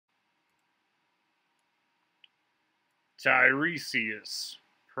Tiresias,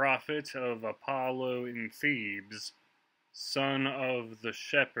 prophet of Apollo in Thebes, son of the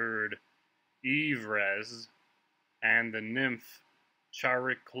shepherd Evrez and the nymph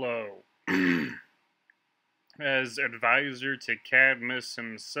Chariclo. As advisor to Cadmus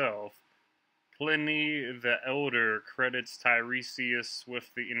himself, Pliny the Elder credits Tiresias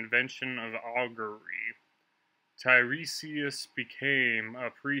with the invention of augury. Tiresias became a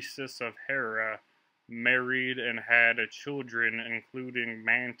priestess of Hera, married and had children including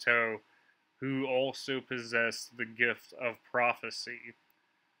Manto, who also possessed the gift of prophecy.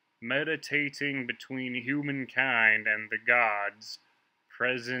 Meditating between humankind and the gods,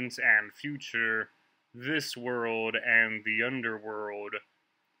 present and future, this world and the underworld,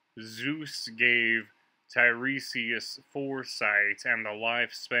 Zeus gave Tiresias foresight and the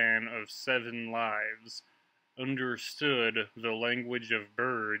lifespan of 7 lives, understood the language of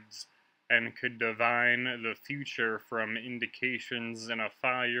birds, and could divine the future from indications in a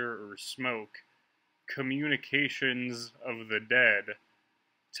fire or smoke, communications of the dead.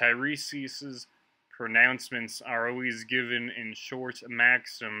 Tiresias's pronouncements are always given in short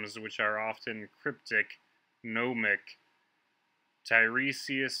maxims which are often cryptic, gnomic.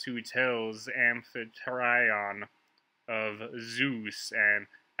 Tiresias, who tells Amphitryon of Zeus and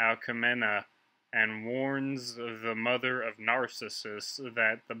Alcmena and warns the mother of Narcissus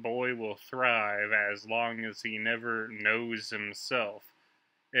that the boy will thrive as long as he never knows himself.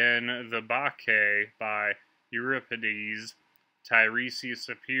 In the Bacchae by Euripides, Tiresias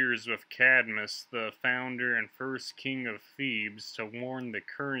appears with Cadmus, the founder and first king of Thebes, to warn the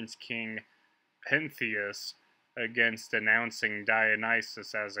current king, Pentheus, against denouncing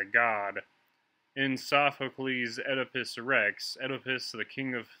Dionysus as a god. In Sophocles' Oedipus Rex, Oedipus, the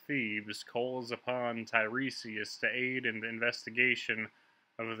king of Thebes, calls upon Tiresias to aid in the investigation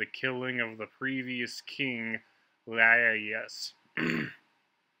of the killing of the previous king, Laius.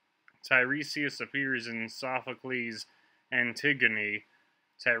 Tiresias appears in Sophocles' Antigone.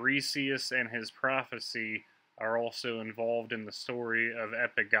 Tiresias and his prophecy are also involved in the story of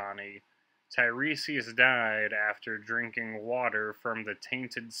Epigone. Tiresias died after drinking water from the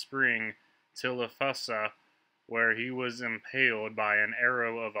tainted spring Tilifussa, where he was impaled by an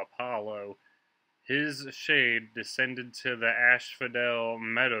arrow of Apollo. His shade descended to the Asphodel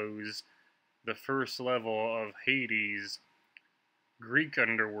Meadows, the first level of Hades. Greek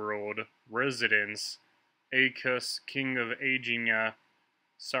underworld residents, Acus, king of Aegina,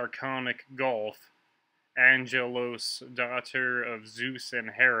 Sarconic Gulf, Angelos, daughter of Zeus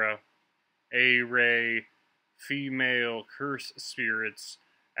and Hera, Ray, female curse spirits,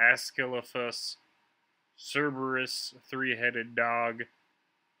 Asclepius, Cerberus, 3-headed dog,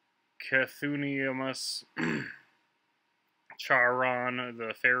 Cthulhumus, Charon,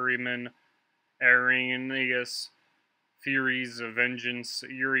 the ferryman, Arrhenius, Furies of Vengeance,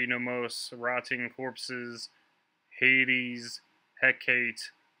 Eurynomos, Rotting Corpses, Hades,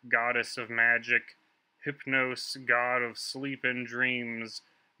 Hecate, Goddess of Magic, Hypnos, God of Sleep and Dreams,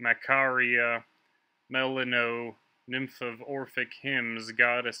 Macaria, Melino, Nymph of Orphic Hymns,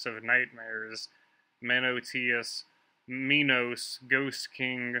 Goddess of Nightmares, Menoetius, Minos, Ghost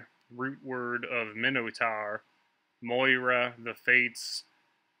King, root word of Minotaur, Moira, the Fates,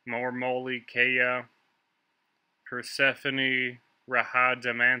 Mormolikeia, Persephone,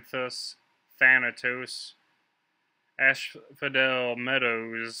 Rahadamanthus, Thanatos, Asphodel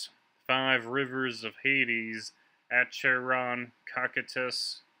Meadows, 5 rivers of Hades, Acheron,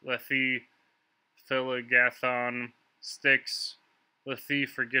 Cocytus, Lethe, Philagathon, Styx. Lethe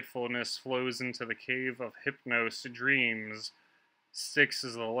forgetfulness flows into the cave of Hypnos dreams. Styx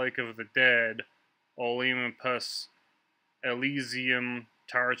is the lake of the dead. Olympus, Elysium,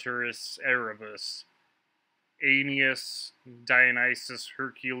 Tartarus, Erebus. Aeneas, Dionysus,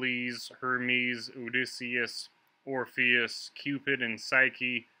 Hercules, Hermes, Odysseus, Orpheus, Cupid and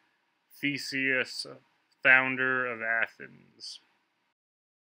Psyche, Theseus, founder of Athens.